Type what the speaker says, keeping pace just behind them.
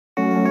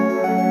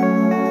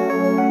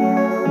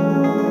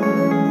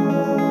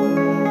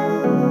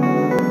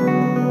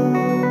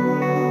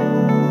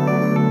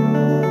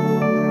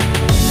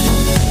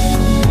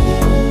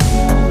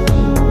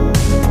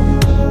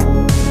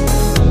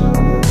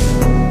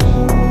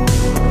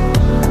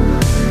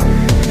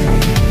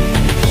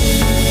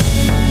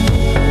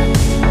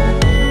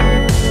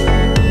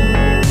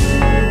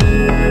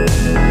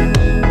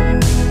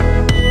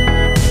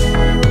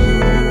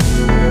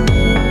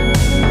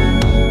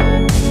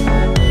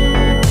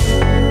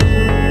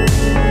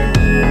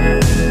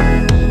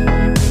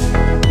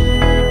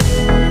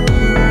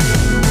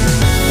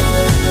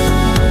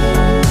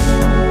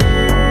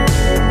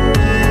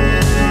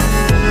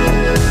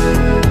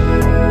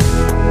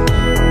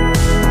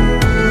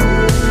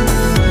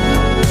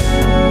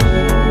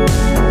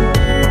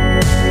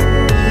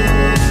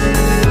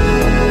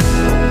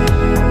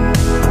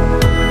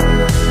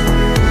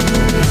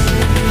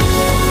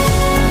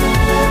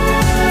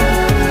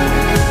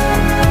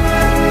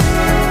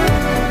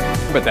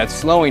but that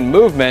slowing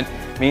movement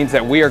means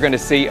that we are going to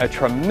see a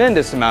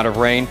tremendous amount of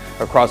rain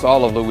across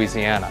all of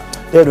Louisiana.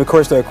 David, of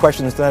course, there are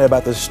questions tonight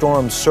about the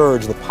storm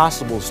surge, the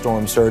possible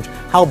storm surge.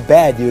 How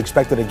bad do you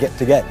expect it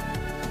to get?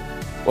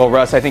 Well,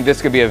 Russ, I think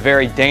this could be a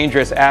very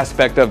dangerous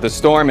aspect of the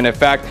storm, and in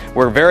fact,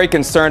 we're very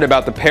concerned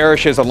about the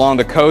parishes along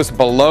the coast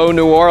below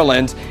New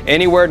Orleans.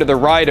 Anywhere to the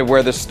right of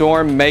where the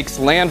storm makes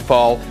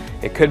landfall,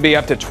 it could be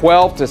up to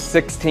 12 to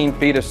 16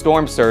 feet of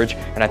storm surge,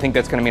 and I think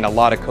that's going to mean a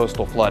lot of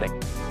coastal flooding.